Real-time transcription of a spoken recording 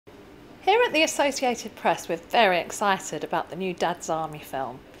Here at the Associated Press, we're very excited about the new Dad's Army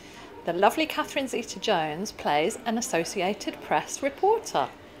film. The lovely Catherine Zeta-Jones plays an Associated Press reporter,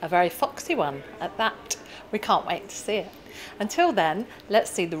 a very foxy one at that. We can't wait to see it. Until then, let's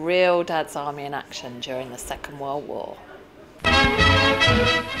see the real Dad's Army in action during the Second World War. The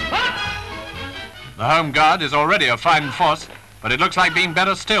Home Guard is already a fine force, but it looks like being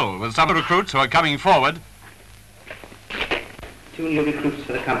better still with some recruits who are coming forward. 2 new recruits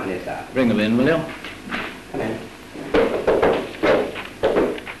for the company, sir. Bring them in, will you? Come in.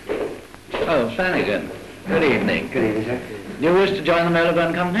 Oh, Flanagan. Good evening. Good evening, sir. Do you wish to join the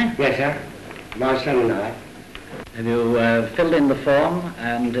Melbourne Company? Yes, sir. My son and I. Have you filled in the form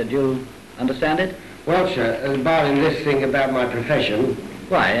and do you understand it? Well, sir, barring this thing about my profession...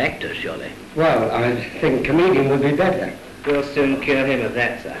 Why, actor, surely. Well, I think comedian would be better. We'll soon cure him of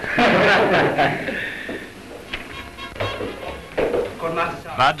that, sir.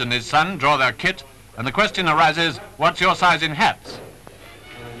 Bud and his son draw their kit, and the question arises, what's your size in hats?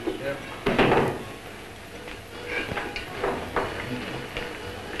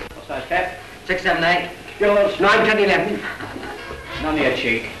 What size cap? 6, 7, 8. Yours, 9, 10, 11. None of your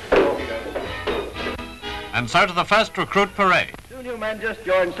cheek. And so to the first recruit parade. 2 new men just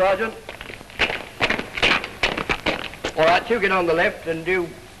joined, Sergeant. All right, you get on the left and you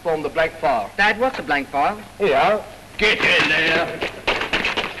form the blank file. Dad, what's a blank file? Here. Get in there.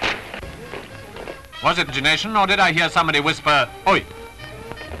 Was it imagination, or did I hear somebody whisper, oi?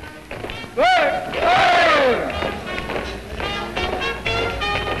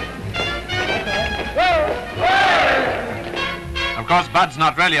 Of course, Bud's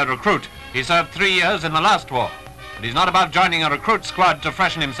not really a recruit. He served 3 years in the last war, but he's not above joining a recruit squad to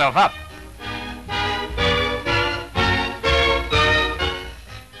freshen himself up.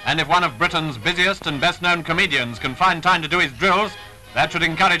 And if one of Britain's busiest and best-known comedians can find time to do his drills, that should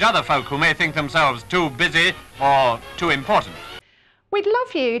encourage other folk who may think themselves too busy or too important. We'd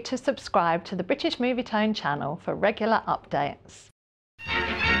love you to subscribe to the British Movie Tone channel for regular updates.